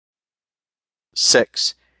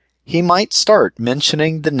6. He might start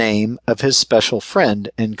mentioning the name of his special friend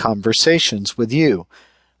in conversations with you.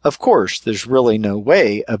 Of course, there's really no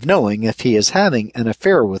way of knowing if he is having an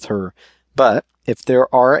affair with her, but if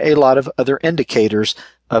there are a lot of other indicators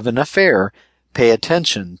of an affair, pay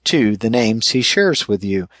attention to the names he shares with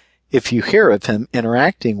you. If you hear of him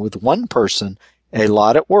interacting with one person a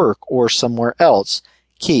lot at work or somewhere else,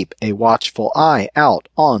 keep a watchful eye out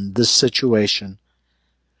on this situation.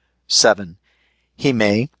 7. He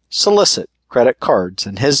may solicit credit cards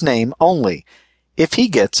in his name only. If he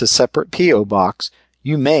gets a separate P.O. box,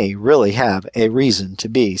 you may really have a reason to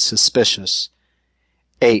be suspicious.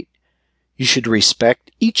 8. You should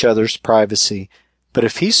respect each other's privacy, but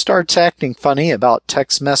if he starts acting funny about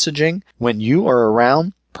text messaging when you are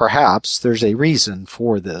around, perhaps there's a reason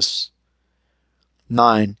for this.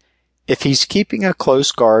 9. If he's keeping a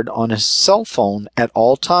close guard on his cell phone at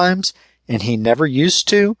all times and he never used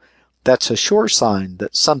to, that's a sure sign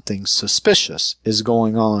that something suspicious is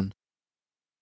going on.